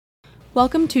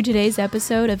Welcome to today's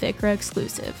episode of ICHRA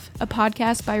Exclusive, a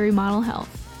podcast by Remodel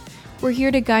Health. We're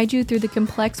here to guide you through the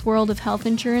complex world of health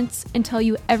insurance and tell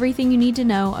you everything you need to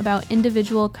know about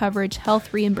individual coverage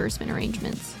health reimbursement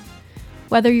arrangements.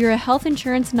 Whether you're a health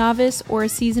insurance novice or a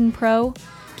seasoned pro,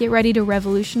 get ready to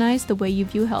revolutionize the way you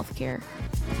view healthcare.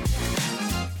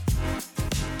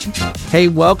 Hey,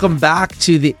 welcome back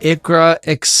to the ICHRA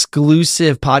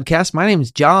Exclusive podcast. My name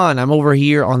is John. I'm over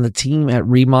here on the team at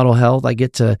Remodel Health. I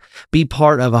get to be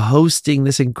part of hosting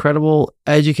this incredible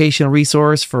educational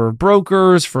resource for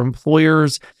brokers, for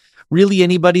employers, really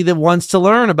anybody that wants to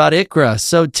learn about ICHRA.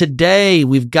 So today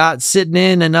we've got sitting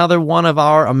in another one of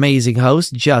our amazing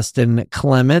hosts, Justin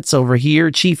Clements over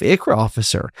here, Chief ICHRA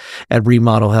Officer at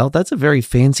Remodel Health. That's a very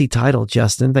fancy title,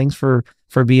 Justin. Thanks for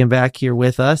being back here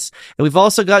with us. And we've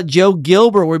also got Joe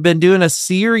Gilbert. We've been doing a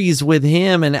series with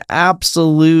him, an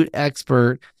absolute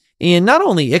expert in not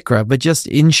only ICHRA, but just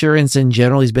insurance in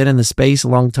general. He's been in the space a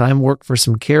long time, worked for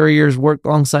some carriers, worked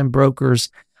alongside brokers.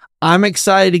 I'm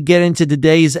excited to get into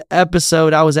today's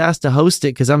episode. I was asked to host it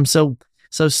because I'm so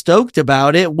stoked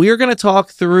about it. We're going to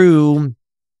talk through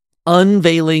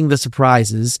unveiling the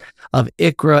surprises of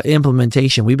ICHRA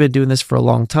implementation. We've been doing this for a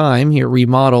long time here at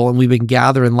Remodel, and we've been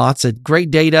gathering lots of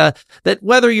great data that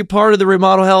whether you're part of the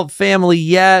Remodel Health family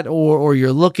yet or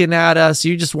you're looking at us,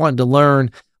 you just want to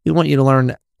learn, we want you to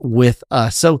learn with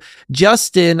us. So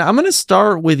Justin, I'm going to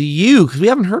start with you because we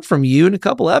haven't heard from you in a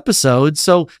couple episodes.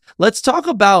 So let's talk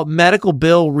about medical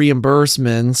bill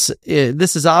reimbursements.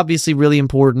 This is obviously really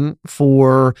important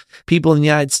for people in the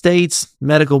United States.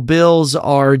 Medical bills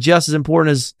are just as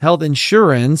important as health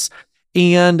insurance.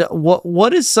 And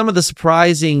what is some of the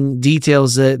surprising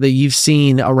details that you've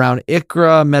seen around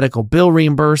ICHRA, medical bill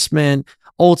reimbursement,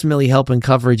 ultimately helping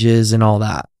coverages and all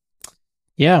that?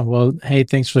 Yeah, well, hey,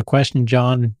 thanks for the question,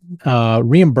 John.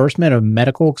 Reimbursement of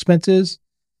medical expenses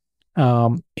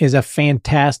is a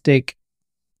fantastic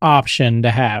option to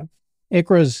have.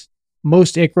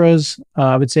 Most ICHRAs,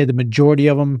 I would say the majority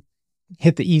of them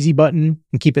hit the easy button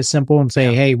and keep it simple and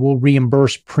say, hey, we'll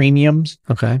reimburse premiums.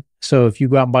 Okay. So if you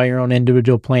go out and buy your own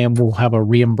individual plan, we'll have a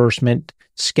reimbursement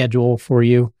schedule for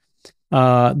you.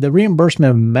 The reimbursement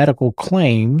of medical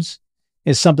claims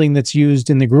is something that's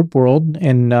used in the group world.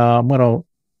 And I'm going to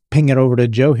ping it over to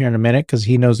Joe here in a minute because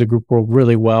he knows the group world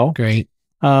really well. Great.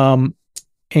 And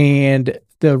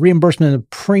the reimbursement of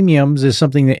premiums is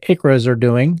something that ICHRAs are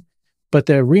doing, but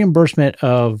the reimbursement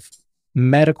of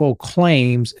medical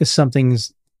claims is something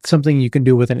you can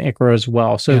do with an ICHRA as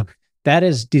well. So that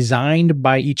is designed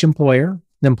by each employer.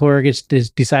 The employer gets to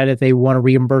decide if they want to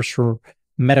reimburse for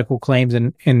medical claims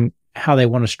and how they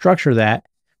want to structure that.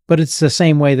 But it's the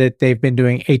same way that they've been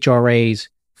doing HRAs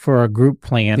for a group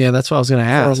plan. Yeah, that's what I was going to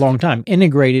ask. For a long time.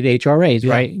 Integrated HRAs,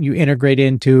 right? You integrate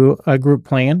into a group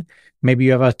plan. Maybe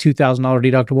you have a $2,000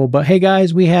 deductible, but hey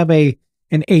guys, we have an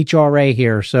HRA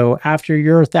here. So after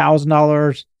your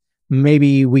 $1,000,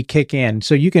 maybe we kick in.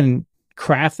 So you can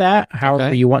craft that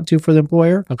however you want to for the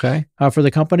employer, for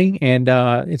the company. And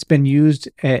it's been used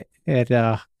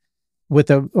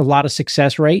with a lot of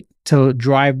success rate to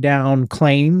drive down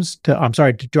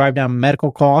to drive down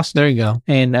medical costs. There you go.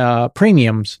 And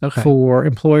premiums for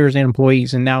employers and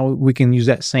employees. And now we can use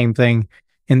that same thing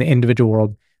in the individual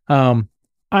world.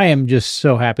 I am just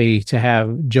so happy to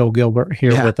have Joe Gilbert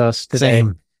here with us today.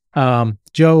 Same.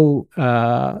 Joe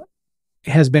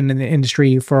has been in the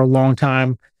industry for a long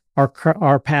time.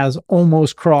 Our paths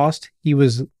almost crossed. He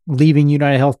was leaving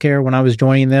United Healthcare when I was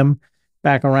joining them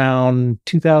back around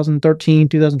 2013,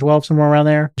 2012, somewhere around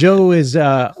there. Joe has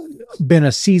been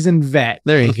a seasoned vet.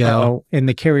 There you go. In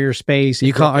the carrier space.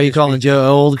 Are you calling Joe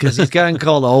old? Because he's gotten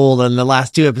called old in the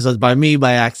last two episodes by me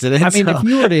by accident. I mean, if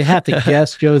you were to have to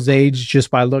guess Joe's age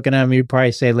just by looking at him, you'd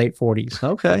probably say late 40s.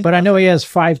 Okay. But I know he has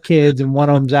 5 kids and one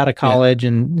of them's out of college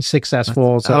and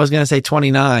successful. So I was going to say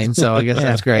 29, so I guess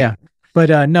that's great. Yeah.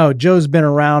 But no, Joe's been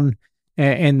around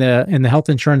in the health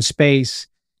insurance space,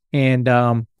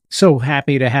 and so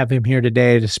happy to have him here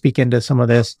today to speak into some of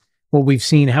this, how we've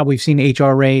seen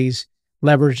HRAs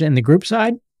leveraged in the group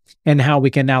side and how we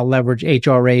can now leverage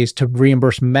HRAs to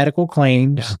reimburse medical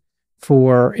claims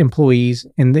for employees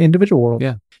in the individual world.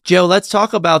 Yeah. Joe, let's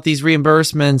talk about these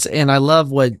reimbursements. And I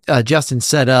love what Justin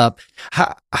set up.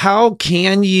 How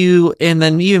can you, and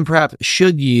then even perhaps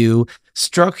should you,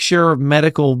 structure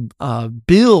medical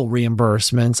bill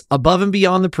reimbursements above and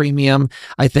beyond the premium?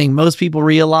 I think most people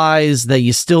realize that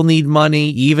you still need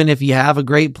money. Even if you have a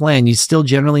great plan, you still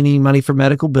generally need money for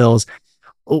medical bills.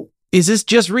 Is this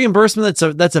just reimbursement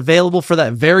that's available for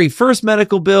that very first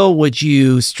medical bill? Would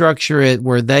you structure it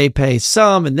where they pay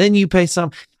some and then you pay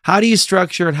some? How do you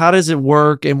structure it? How does it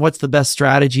work? And what's the best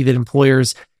strategy that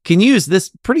employers can use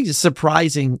this pretty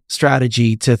surprising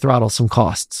strategy to throttle some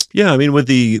costs. Yeah, I mean, with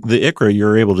the ICHRA,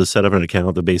 you're able to set up an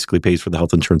account that basically pays for the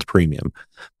health insurance premium.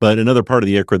 But another part of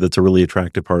the ICHRA that's a really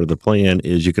attractive part of the plan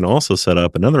is you can also set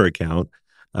up another account,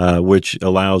 which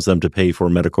allows them to pay for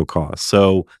medical costs.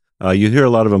 So you hear a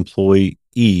lot of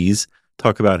employees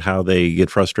talk about how they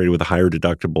get frustrated with the higher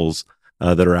deductibles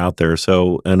that are out there.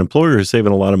 So an employer who's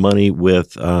saving a lot of money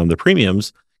with the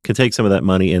premiums can take some of that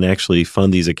money and actually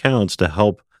fund these accounts to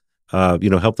help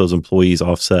help those employees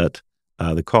offset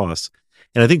the costs.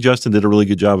 And I think Justin did a really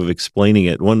good job of explaining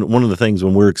it. One of the things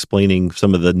when we're explaining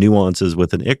some of the nuances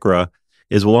with an ICHRA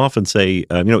is we'll often say,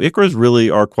 ICHRAs really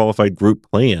are qualified group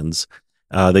plans.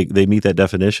 They meet that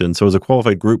definition. So as a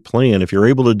qualified group plan, if you're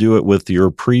able to do it with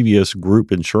your previous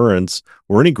group insurance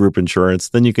or any group insurance,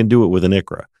 then you can do it with an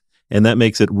ICHRA. And that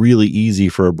makes it really easy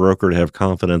for a broker to have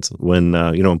confidence when,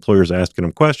 employers are asking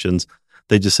them questions.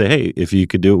 They just say, hey, if you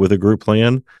could do it with a group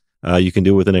plan, you can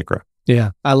do it with an ICHRA.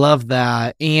 Yeah, I love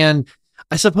that. And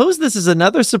I suppose this is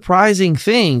another surprising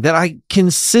thing that I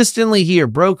consistently hear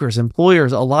brokers,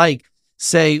 employers alike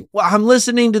say, well, I'm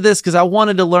listening to this because I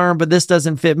wanted to learn, but this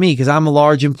doesn't fit me because I'm a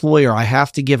large employer. I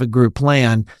have to give a group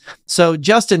plan. So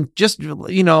Justin,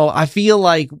 I feel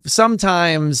like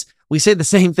sometimes we say the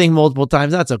same thing multiple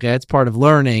times. That's okay. It's part of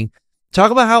learning.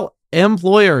 Talk about how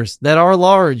employers that are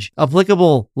large,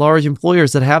 applicable large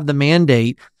employers that have the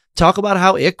mandate, talk about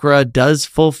how ICHRA does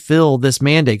fulfill this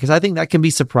mandate, because I think that can be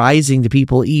surprising to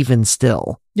people even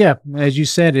still. Yeah, as you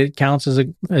said, it counts as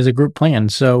a group plan.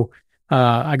 So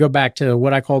I go back to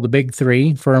what I call the big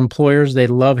three. For employers, they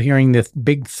love hearing the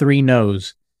big three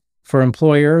no's. For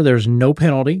employer, there's no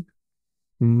penalty,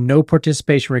 no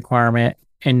participation requirement,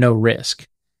 and no risk.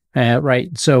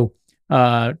 Right. So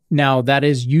now that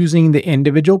is using the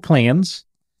individual plans.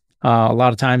 A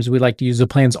lot of times we like to use the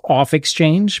plans off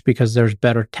exchange because there's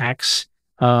better tax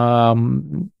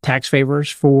favors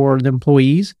for the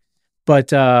employees. But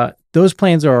those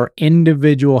plans are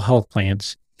individual health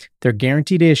plans. They're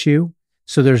guaranteed issue.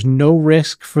 So there's no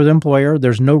risk for the employer.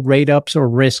 There's no rate ups or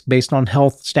risk based on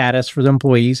health status for the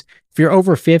employees. If you're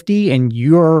over 50 and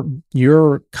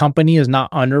your company is not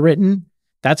underwritten,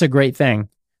 that's a great thing,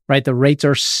 right? The rates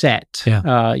are set.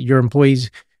 Yeah. Your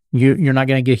employees, you're not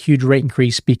going to get a huge rate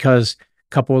increase because a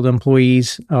couple of the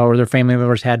employees or their family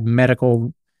members had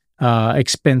medical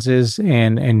expenses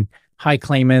and high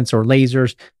claimants or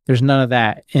lasers. There's none of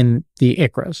that in the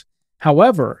ICHRAs.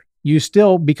 However, you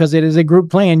still, because it is a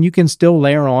group plan, you can still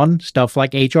layer on stuff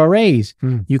like HRAs.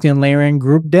 You can layer in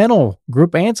group dental,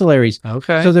 group ancillaries.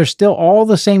 Okay. So there's still all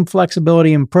the same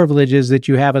flexibility and privileges that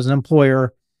you have as an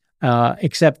employer,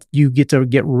 except you get to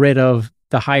get rid of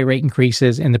the high rate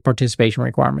increases and the participation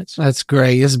requirements. That's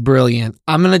great. It's brilliant.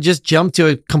 I'm going to just jump to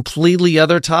a completely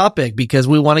other topic because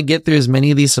we want to get through as many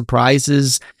of these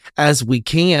surprises as we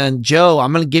can. Joe,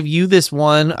 I'm going to give you this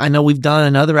one. I know we've done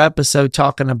another episode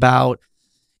talking about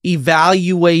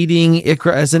evaluating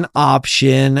ICHRA as an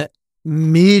option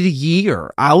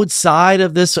mid-year outside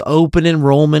of this open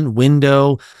enrollment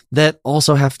window that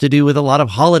also have to do with a lot of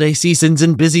holiday seasons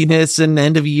and busyness and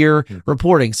end of year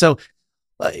reporting. So,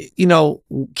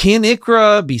 can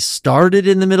ICHRA be started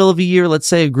in the middle of a year? Let's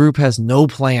say a group has no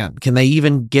plan. Can they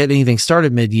even get anything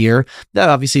started mid-year? That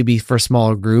obviously be for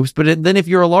smaller groups. But then if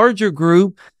you're a larger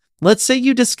group, let's say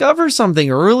you discover something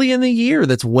early in the year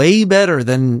that's way better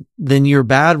than your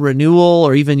bad renewal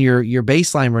or even your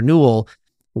baseline renewal.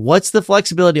 What's the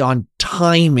flexibility on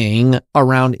timing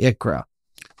around ICHRA?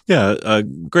 Yeah,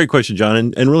 great question, John.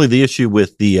 And really the issue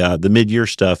with the mid-year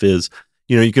stuff is,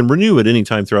 you can renew at any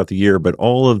time throughout the year, but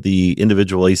all of the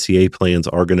individual ACA plans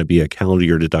are going to be a calendar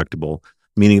year deductible,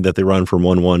 meaning that they run from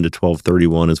 1/1 to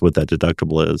 12/31 is what that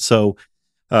deductible is. So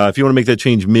if you want to make that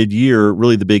change mid-year,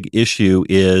 really the big issue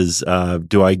is,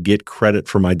 do I get credit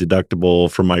for my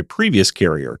deductible from my previous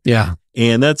carrier? Yeah.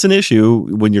 And that's an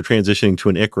issue when you're transitioning to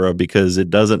an ICHRA because it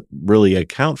doesn't really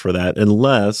account for that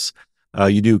unless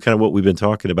you do kind of what we've been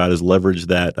talking about is leverage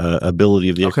that ability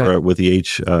of the ICHRA with the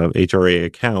HRA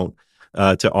account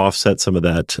to offset some of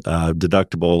that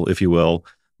deductible, if you will,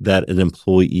 that an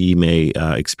employee may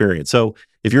experience. So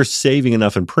if you're saving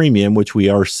enough in premium, which we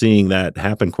are seeing that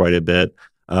happen quite a bit,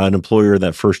 an employer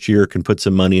that first year can put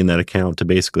some money in that account to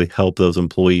basically help those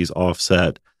employees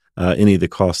offset any of the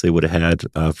costs they would have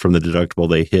had from the deductible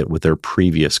they hit with their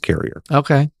previous carrier.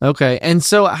 Okay. And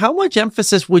so how much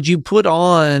emphasis would you put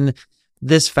on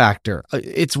this factor?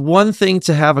 It's one thing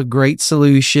to have a great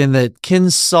solution that can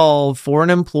solve for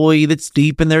an employee that's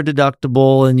deep in their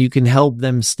deductible and you can help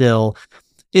them still.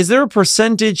 Is there a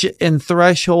percentage and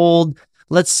threshold?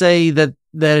 Let's say that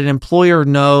that an employer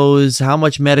knows how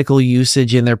much medical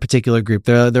usage in their particular group.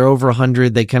 They're over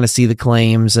 100. They kind of see the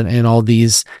claims and all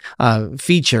these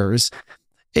features.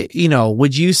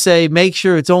 Would you say make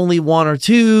sure it's only one or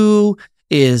two?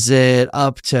 Is it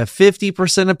up to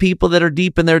 50% of people that are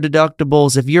deep in their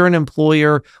deductibles? If you're an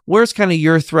employer, where's kind of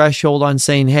your threshold on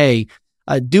saying, hey,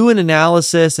 do an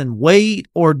analysis and wait,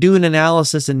 or do an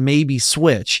analysis and maybe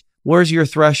switch? Where's your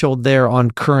threshold there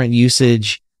on current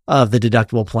usage of the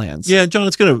deductible plans? Yeah, John,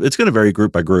 it's gonna vary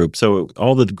group by group. So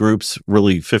all the groups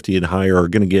really 50 and higher are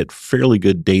going to get fairly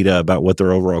good data about what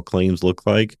their overall claims look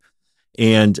like.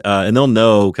 And they'll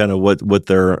know kind of what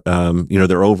their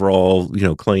their overall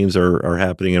claims are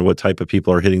happening, and what type of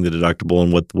people are hitting the deductible,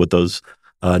 and what those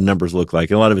numbers look like.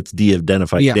 And a lot of it's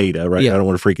de-identified data, right? Yeah. I don't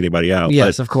want to freak anybody out.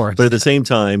 Yes, of course. But at the same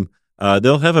time,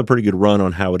 they'll have a pretty good run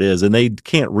on how it is, and they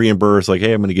can't reimburse like,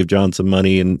 hey, I'm going to give John some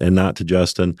money and not to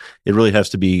Justin. It really has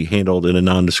to be handled in a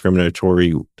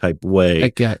non-discriminatory type way.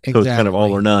 Exactly. So it's kind of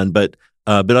all or none. But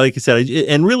like I said,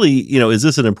 and really, is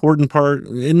this an important part?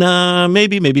 Nah,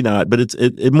 maybe not. But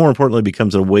it more importantly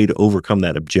becomes a way to overcome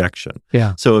that objection.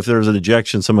 Yeah. So if there's an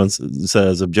objection, someone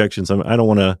says objection, I don't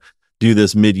want to do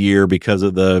this mid-year because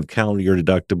of the calendar year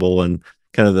deductible and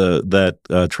kind of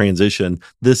that transition.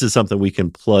 This is something we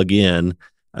can plug in.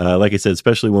 Like I said,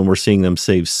 especially when we're seeing them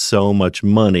save so much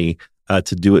money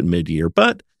to do it mid-year.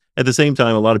 But at the same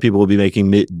time, a lot of people will be making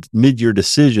mid-year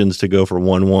decisions to go for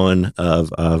 1/1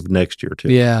 of next year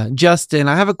too. Yeah. Justin,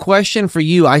 I have a question for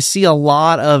you. I see a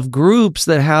lot of groups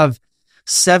that have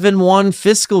 7/1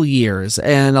 fiscal years,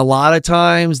 and a lot of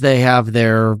times they have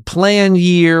their plan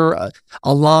year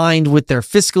aligned with their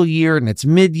fiscal year, and it's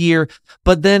mid-year.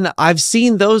 But then I've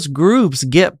seen those groups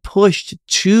get pushed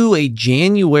to a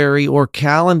January or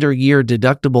calendar year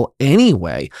deductible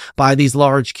anyway by these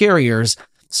large carriers.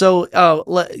 So,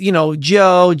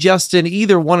 Joe, Justin,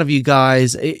 either one of you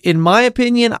guys, in my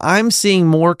opinion, I'm seeing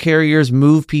more carriers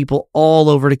move people all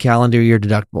over to calendar year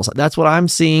deductibles. That's what I'm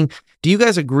seeing. Do you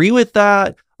guys agree with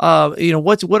that?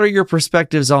 What are your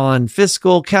perspectives on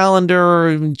fiscal,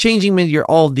 calendar, changing mid-year,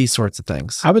 all of these sorts of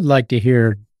things? I would like to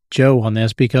hear Joe on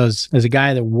this, because as a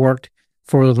guy that worked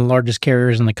for the largest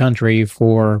carriers in the country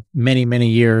for many, many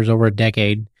years, over a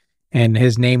decade, and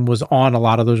his name was on a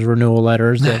lot of those renewal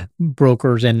letters that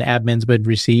brokers and admins would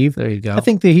receive. There you go. I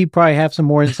think that he'd probably have some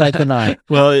more insight than I.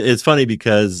 Well, it's funny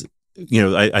because,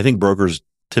 I think brokers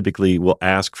typically will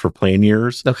ask for plan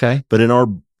years. Okay. But in our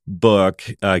book,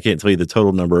 I can't tell you the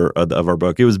total number of our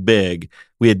book. It was big.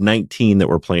 We had 19 that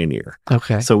were plan year.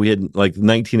 Okay. So we had like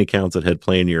 19 accounts that had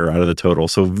plan year out of the total.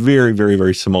 So very, very,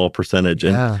 very small percentage.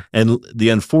 And the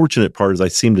unfortunate part is I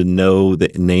seem to know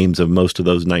the names of most of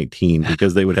those 19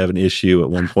 because they would have an issue at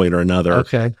one point or another.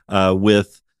 Okay.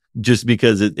 With just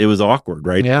because it was awkward,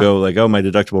 right? Yeah. To go like, oh, my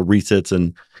deductible resets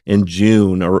in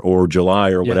June or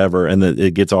July or whatever. And then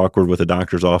it gets awkward with the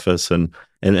doctor's office and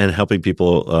helping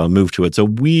people move to it. So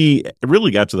we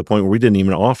really got to the point where we didn't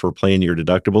even offer plan year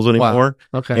deductibles anymore.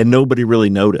 Wow. Okay. And nobody really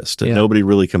noticed and nobody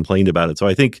really complained about it. So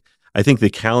I think the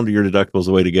calendar year deductible is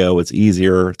the way to go. It's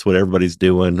easier. It's what everybody's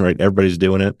doing, right? Everybody's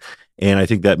doing it. And I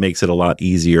think that makes it a lot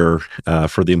easier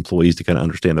for the employees to kind of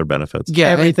understand their benefits. Yeah.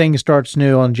 Everything starts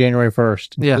new on January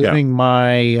 1st, including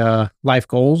my life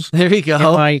goals. There you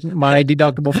go. And my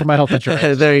deductible for my health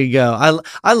insurance. There you go.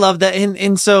 I love that.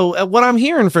 And so what I'm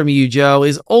hearing from you, Joe,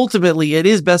 is ultimately it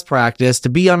is best practice to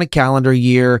be on a calendar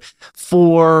year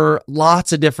for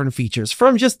lots of different features,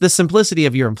 from just the simplicity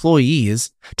of your employees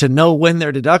to know when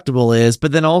their deductible is.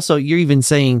 But then also you're even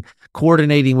saying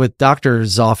coordinating with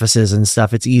doctors' offices and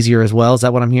stuff, it's easier as well. Is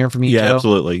that what I'm hearing from you, Joe? Yeah,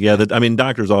 absolutely. Yeah.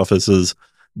 Doctors' offices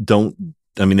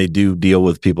they do deal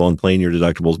with people on plan year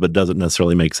deductibles, but it doesn't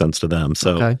necessarily make sense to them.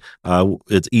 So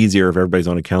it's easier if everybody's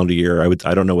on a calendar year.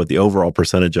 I don't know what the overall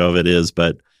percentage of it is,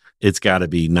 but it's got to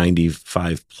be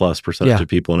 95+% of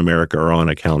people in America are on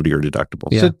a calendar year deductible.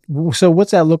 Yeah. So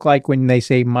what's that look like when they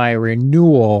say my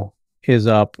renewal is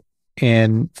up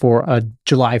for a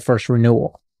July 1st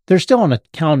renewal? They're still on a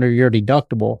calendar year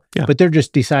deductible, but they're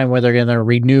just deciding whether they're going to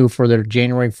renew for their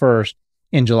January 1st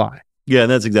in July. Yeah,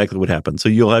 and that's exactly what happens. So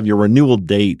you'll have your renewal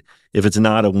date. If it's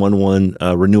not a 1/1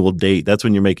 renewal date, that's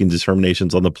when you're making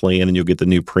determinations on the plan, and you'll get the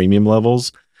new premium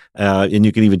levels. And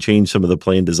you can even change some of the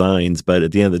plan designs. But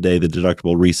at the end of the day, the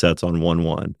deductible resets on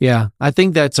 1/1. Yeah, I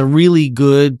think that's a really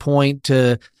good point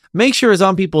to make sure is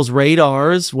on people's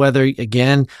radars, whether,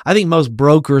 again, I think most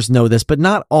brokers know this, but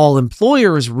not all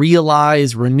employers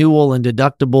realize renewal and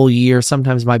deductible year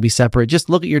sometimes might be separate. Just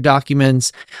look at your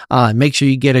documents, make sure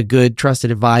you get a good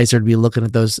trusted advisor to be looking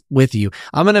at those with you.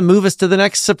 I'm going to move us to the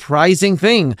next surprising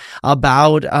thing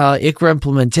about ICHRA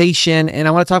implementation, and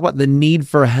I want to talk about the need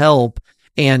for help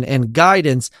and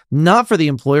guidance, not for the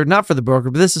employer, not for the broker,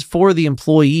 but this is for the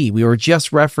employee. We were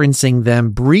just referencing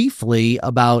them briefly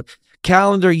about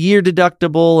calendar year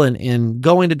deductible and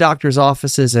going to doctor's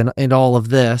offices and all of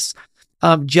this.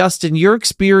 Justin, your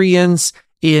experience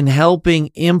in helping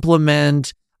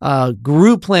implement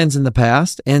group plans in the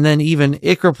past, and then even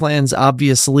ICHRA plans,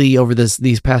 obviously, over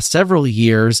these past several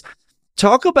years,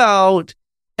 talk about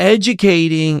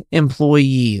educating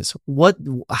employees.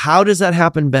 How does that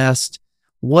happen best?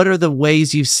 What are the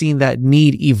ways you've seen that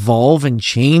need evolve and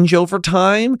change over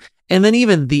time? And then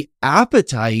even the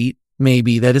appetite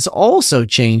maybe that has also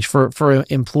changed for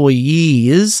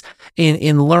employees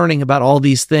in learning about all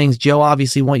these things. Joe,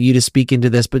 obviously want you to speak into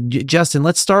this, but Justin,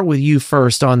 let's start with you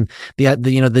first on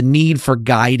the need for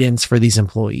guidance for these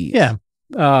employees. Yeah.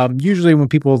 Usually when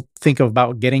people think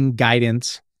about getting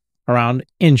guidance around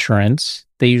insurance,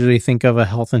 they usually think of a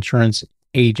health insurance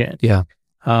agent. Yeah.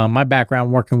 My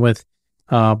background working with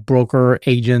broker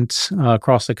agents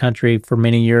across the country for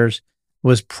many years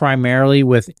was primarily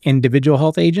with individual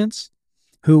health agents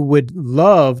who would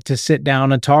love to sit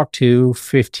down and talk to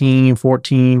 15,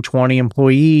 14, 20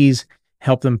 employees,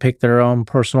 help them pick their own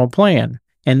personal plan,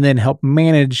 and then help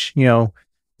manage,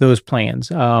 those plans,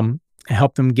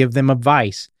 help them give them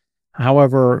advice.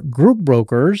 However, group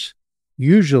brokers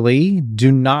usually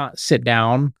do not sit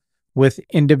down with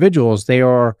individuals. They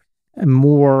are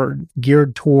more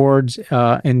geared towards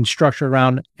and structured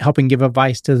around helping give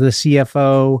advice to the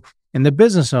CFO and the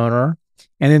business owner,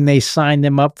 and then they sign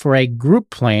them up for a group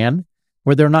plan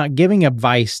where they're not giving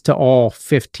advice to all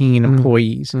 15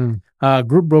 employees.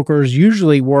 Group brokers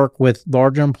usually work with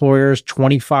larger employers,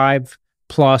 25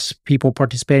 plus people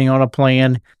participating on a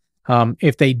plan.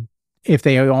 If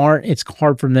they aren't, it's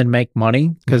hard for them to make money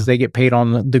because they get paid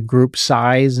on the group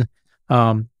size.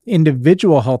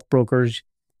 Individual health brokers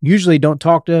usually don't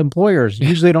talk to employers,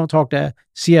 usually don't talk to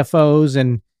CFOs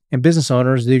and business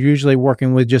owners. They're usually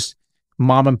working with just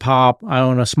mom and pop. I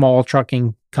own a small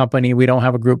trucking company. We don't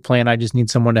have a group plan. I just need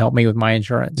someone to help me with my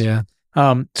insurance. Yeah.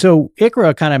 So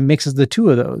ICHRA kind of mixes the two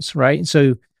of those, right?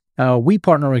 So we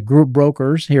partner with group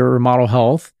brokers here at Remodel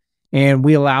Health, and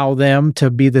we allow them to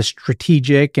be the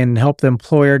strategic and help the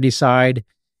employer decide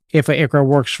if an ICHRA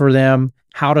works for them,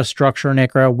 how to structure an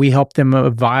ICHRA. We help them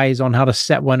advise on how to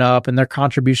set one up and their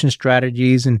contribution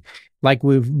strategies. And like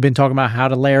we've been talking about, how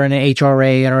to layer in an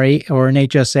HRA or an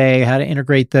HSA, how to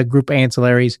integrate the group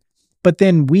ancillaries. But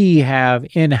then we have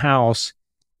in-house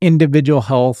individual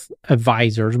health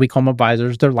advisors. We call them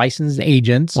advisors. They're licensed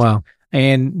agents. Wow.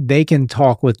 And they can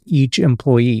talk with each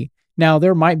employee. Now,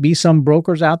 there might be some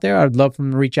brokers out there. I'd love for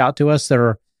them to reach out to us that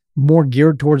are more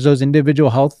geared towards those individual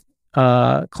health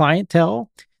clientele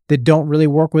that don't really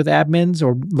work with admins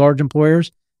or large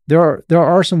employers. There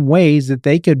are some ways that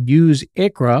they could use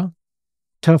ICHRA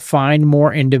to find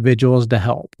more individuals to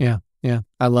help. Yeah.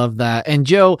 I love that. And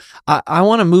Joe, I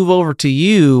want to move over to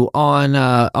you on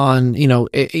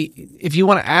if you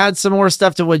want to add some more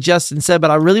stuff to what Justin said, but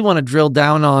I really want to drill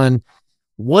down on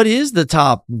what is the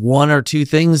top one or two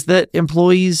things that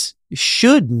employees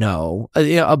should know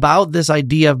about this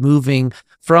idea of moving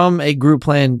from a group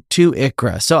plan to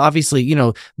ICHRA. So obviously,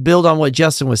 build on what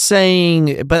Justin was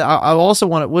saying, but I also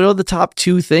what are the top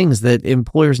two things that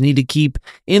employers need to keep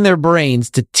in their brains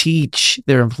to teach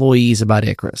their employees about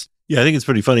ICHRAs? Yeah, I think it's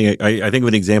pretty funny. I think of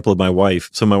an example of my wife.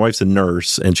 So my wife's a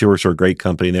nurse and she works for a great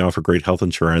company and they offer great health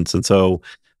insurance. And so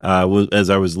as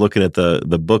I was looking at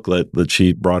the booklet that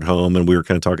she brought home and we were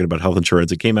kind of talking about health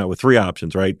insurance, it came out with three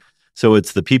options, right? So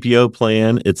it's the PPO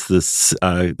plan, it's this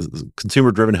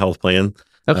consumer-driven health plan,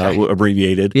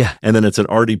 abbreviated, and then it's an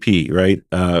RDP, right?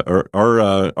 Or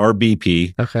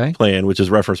RBP plan, which is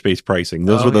reference-based pricing.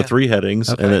 Those were the three headings,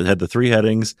 and it had the three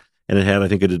headings, and it had, I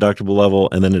think, a deductible level,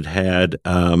 and then it had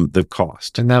the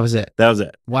cost. And that was it.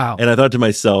 Wow. And I thought to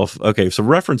myself, okay, so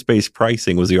reference-based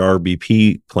pricing was the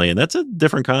RBP plan. That's a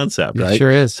different concept, right? It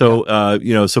sure is. So,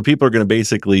 so people are going to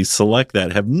basically select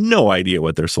that, have no idea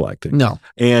what they're selecting. No.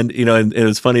 And, and it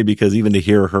was funny because even to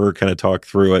hear her kind of talk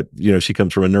through it, she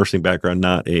comes from a nursing background,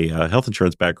 not a health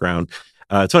insurance background.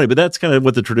 It's funny, but that's kind of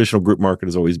what the traditional group market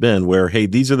has always been, where, hey,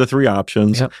 these are the three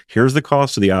options. Yep. Here's the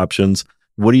cost of the options.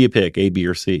 What do you pick, A, B,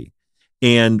 or C?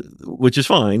 And which is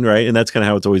fine, right? And that's kind of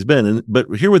how it's always been. But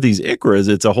here with these ICHRAs,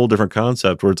 it's a whole different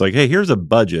concept where it's like, hey, here's a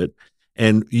budget,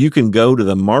 and you can go to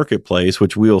the marketplace,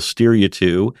 which we'll steer you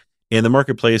to, and the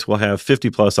marketplace will have 50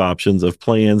 plus options of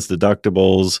plans,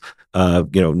 deductibles,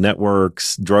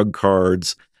 networks, drug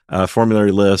cards,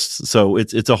 formulary lists. So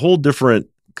it's a whole different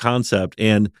concept,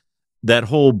 and that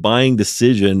whole buying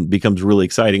decision becomes really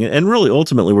exciting. And really,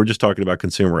 ultimately, we're just talking about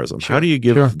consumerism. Sure. How do you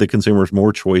give the consumers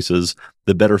more choices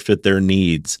that better fit their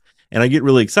needs? And I get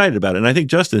really excited about it. And I think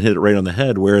Justin hit it right on the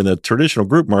head, where in the traditional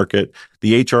group market,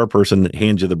 the HR person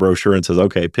hands you the brochure and says,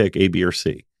 okay, pick A, B, or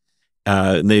C.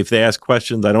 And if they ask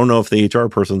questions, I don't know if the HR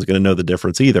person is going to know the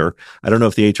difference either. I don't know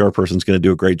if the HR person is going to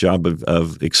do a great job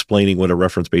of explaining what a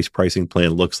reference-based pricing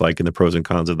plan looks like and the pros and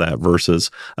cons of that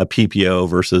versus a PPO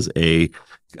versus a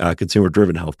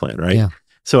consumer-driven health plan, right? Yeah.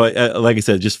 So, like I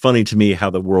said, just funny to me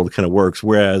how the world kind of works.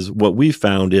 Whereas what we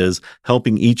found is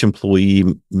helping each employee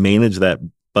manage that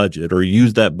budget or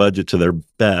use that budget to their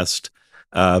best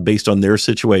based on their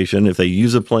situation. If they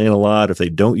use a plan a lot, if they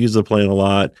don't use the plan a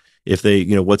lot, if they,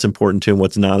 what's important to them,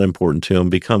 what's not important to them,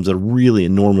 becomes a really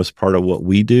enormous part of what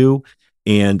we do.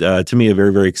 And to me, a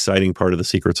very, very exciting part of the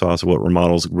secret sauce of what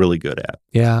Remodel's really good at.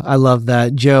 Yeah, I love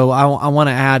that. Joe, I want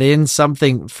to add in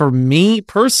something. For me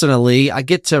personally, I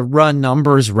get to run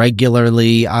numbers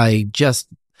regularly. I just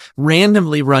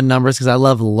randomly run numbers because I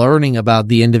love learning about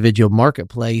the individual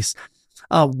marketplace.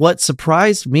 What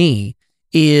surprised me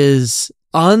is,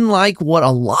 unlike what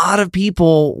a lot of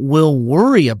people will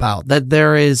worry about, that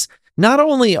there is, not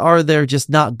only are there just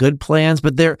not good plans,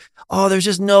 but there's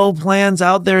just no plans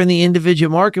out there in the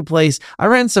individual marketplace. I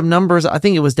ran some numbers. I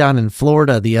think it was down in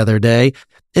Florida the other day,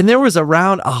 and there was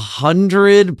around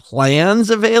 100 plans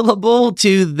available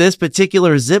to this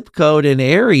particular zip code and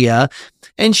area.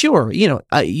 And sure,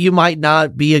 you might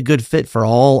not be a good fit for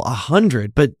all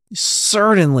 100, but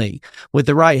certainly with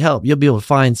the right help, you'll be able to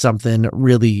find something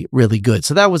really, really good.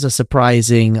 So that was a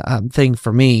surprising thing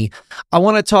for me. I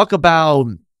want to talk about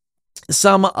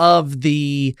some of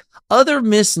the other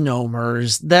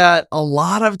misnomers that a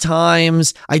lot of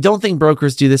times, I don't think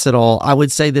brokers do this at all. I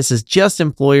would say this is just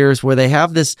employers, where they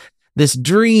have this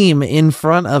dream in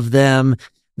front of them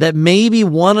that maybe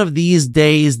one of these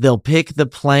days they'll pick the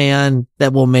plan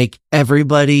that will make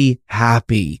everybody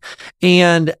happy.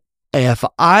 And if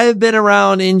I've been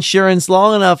around insurance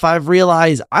long enough, I've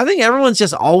realized I think everyone's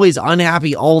just always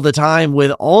unhappy all the time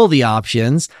with all the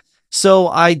options. So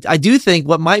I do think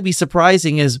what might be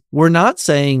surprising is we're not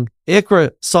saying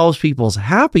ICHRA solves people's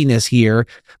happiness here.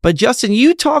 But Justin,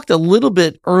 you talked a little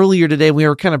bit earlier today, we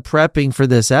were kind of prepping for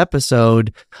this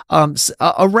episode,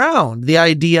 around the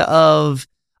idea of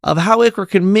how ICHRA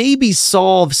can maybe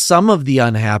solve some of the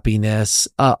unhappiness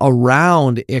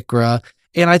around ICHRA.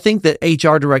 And I think that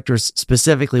HR directors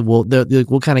specifically will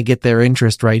kind of get their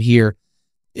interest right here.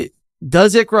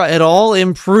 Does ICHRA at all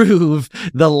improve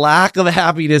the lack of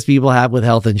happiness people have with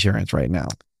health insurance right now?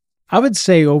 I would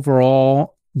say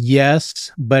overall,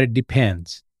 yes, but it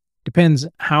depends. Depends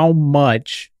how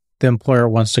much the employer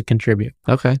wants to contribute.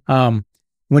 Okay.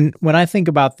 When I think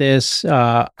about this,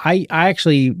 I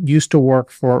actually used to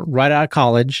work for, right out of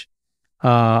college,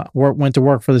 went to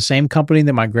work for the same company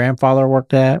that my grandfather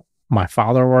worked at, my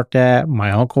father worked at, my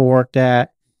uncle worked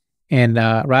at. And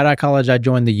right out of college, I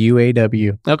joined the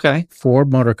UAW. Okay. Ford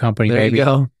Motor Company, there baby. You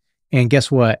go. And guess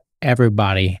what?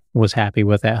 Everybody was happy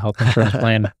with that health insurance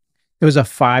plan. It was a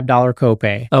 $5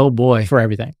 copay. Oh, boy. For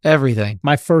everything. Everything.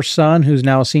 My first son, who's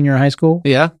now a senior in high school.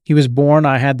 Yeah. He was born.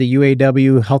 I had the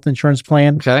UAW health insurance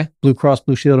plan. Okay. Blue Cross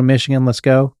Blue Shield of Michigan. Let's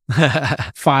go.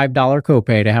 $5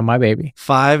 copay to have my baby.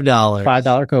 $5.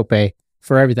 $5 copay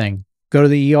for everything. Go to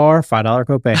the ER, $5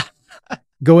 copay.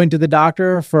 Go into the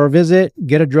doctor for a visit,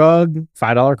 get a drug,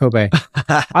 $5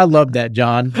 copay. I love that,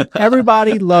 John.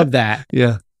 Everybody loved that.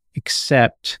 Yeah.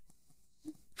 Except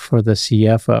for the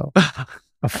CFO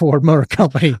of Ford Motor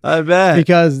Company. I bet.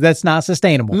 Because that's not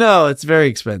sustainable. No, it's very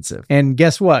expensive. And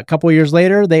guess what? A couple of years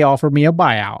later, they offered me a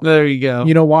buyout. There you go.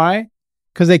 You know why?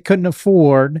 Because they couldn't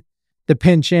afford the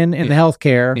pension and the health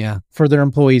care for their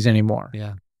employees anymore.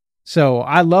 Yeah. So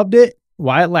I loved it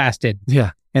while it lasted.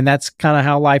 Yeah. And that's kind of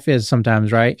how life is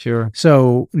sometimes, right? Sure.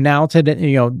 So now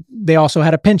today, they also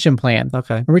had a pension plan.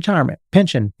 Okay. A retirement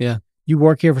pension. Yeah. You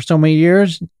work here for so many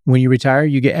years. When you retire,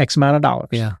 you get X amount of dollars.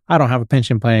 Yeah. I don't have a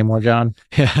pension plan anymore, John.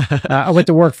 Yeah. I went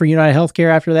to work for United Healthcare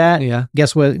after that. Yeah.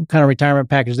 Guess what kind of retirement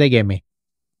package they gave me?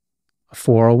 A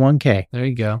 401k. There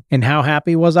you go. And how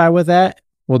happy was I with that?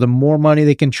 Well, the more money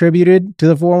they contributed to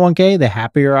the 401k, the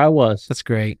happier I was. That's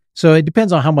great. So it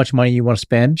depends on how much money you want to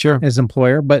spend as an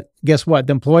employer. But guess what?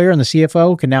 The employer and the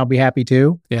CFO can now be happy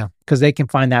too. Yeah. Because they can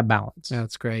find that balance. Yeah,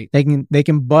 that's great. They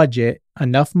can budget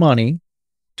enough money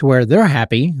to where they're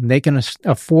happy and they can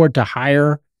afford to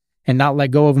hire and not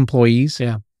let go of employees.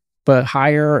 Yeah. But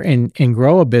hire and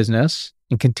grow a business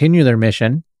and continue their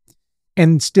mission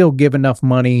and still give enough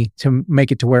money to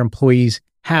make it to where employees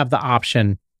have the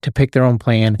option to pick their own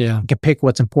plan, and can pick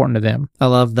what's important to them. I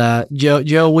love that.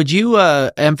 Joe, would you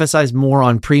emphasize more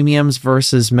on premiums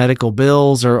versus medical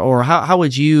bills, or how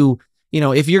would you,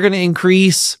 if you're going to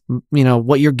increase,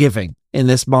 what you're giving, in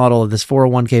this model, this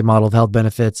 401k model of health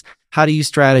benefits? How do you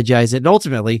strategize it? And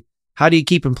ultimately, how do you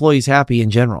keep employees happy in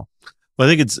general? Well,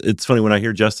 I think it's funny when I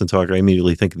hear Justin talk, I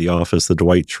immediately think of The Office, the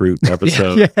Dwight Schrute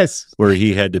episode, Yes. where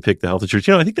he had to pick the health insurance.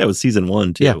 I think that was season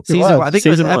 1 too. Yeah, I think it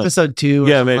was Season 1. episode 2.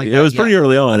 Yeah, maybe. It was pretty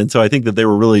early on, and so I think that they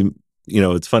were really,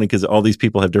 it's funny because all these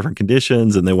people have different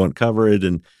conditions and they want coverage,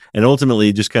 and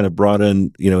ultimately just kind of brought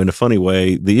in, in a funny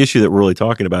way, the issue that we're really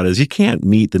talking about is you can't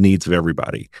meet the needs of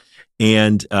everybody,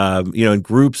 and and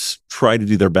groups try to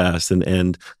do their best,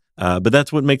 but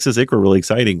that's what makes this ICHRA really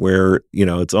exciting, where,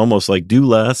 it's almost like do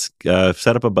less,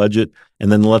 set up a budget,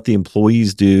 and then let the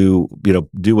employees do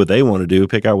what they want to do,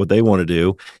 pick out what they want to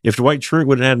do. If Dwight Schrute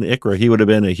would have had an ICHRA, he would have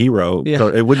been a hero. Yeah. So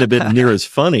it wouldn't have been near as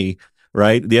funny,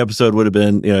 right? The episode would have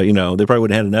been, they probably would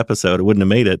have had an episode. It wouldn't have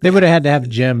made it. They would have had to have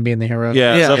Jim being the hero.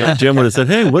 Yeah. So Jim would have said,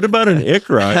 hey, what about an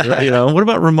ICHRA? What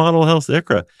about Remodel Health's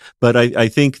ICHRA? But I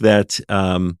think that,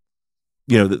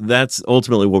 that's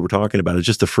ultimately what we're talking about. It's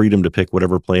just the freedom to pick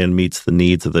whatever plan meets the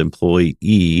needs of the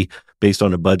employee based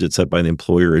on a budget set by the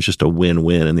employer. Is just a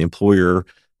win-win. And the employer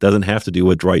doesn't have to do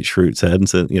what Dwight Schrute said and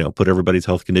said, put everybody's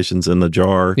health conditions in the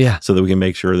jar so that we can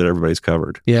make sure that everybody's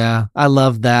covered. Yeah, I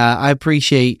love that. I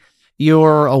appreciate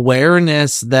your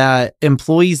awareness that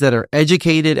employees that are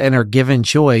educated and are given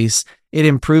choice, it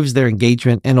improves their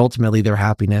engagement and ultimately their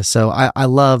happiness. So I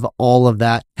love all of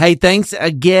that. Hey, thanks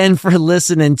again for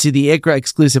listening to the ICHRA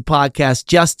exclusive podcast.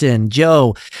 Justin,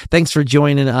 Joe, thanks for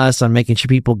joining us on making sure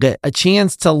people get a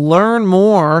chance to learn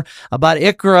more about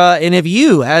ICHRA. And if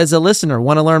you, as a listener,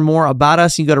 want to learn more about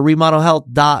us, you can go to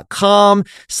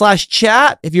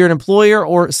remodelhealth.com/chat if you're an employer,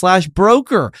 or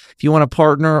 /broker if you want to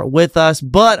partner with us.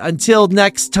 But until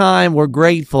next time, we're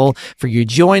grateful for you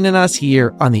joining us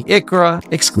here on the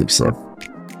ICHRA exclusive.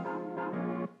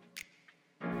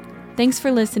 Thanks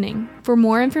for listening. For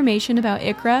more information about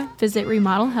ICHRA, visit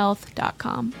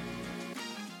remodelhealth.com.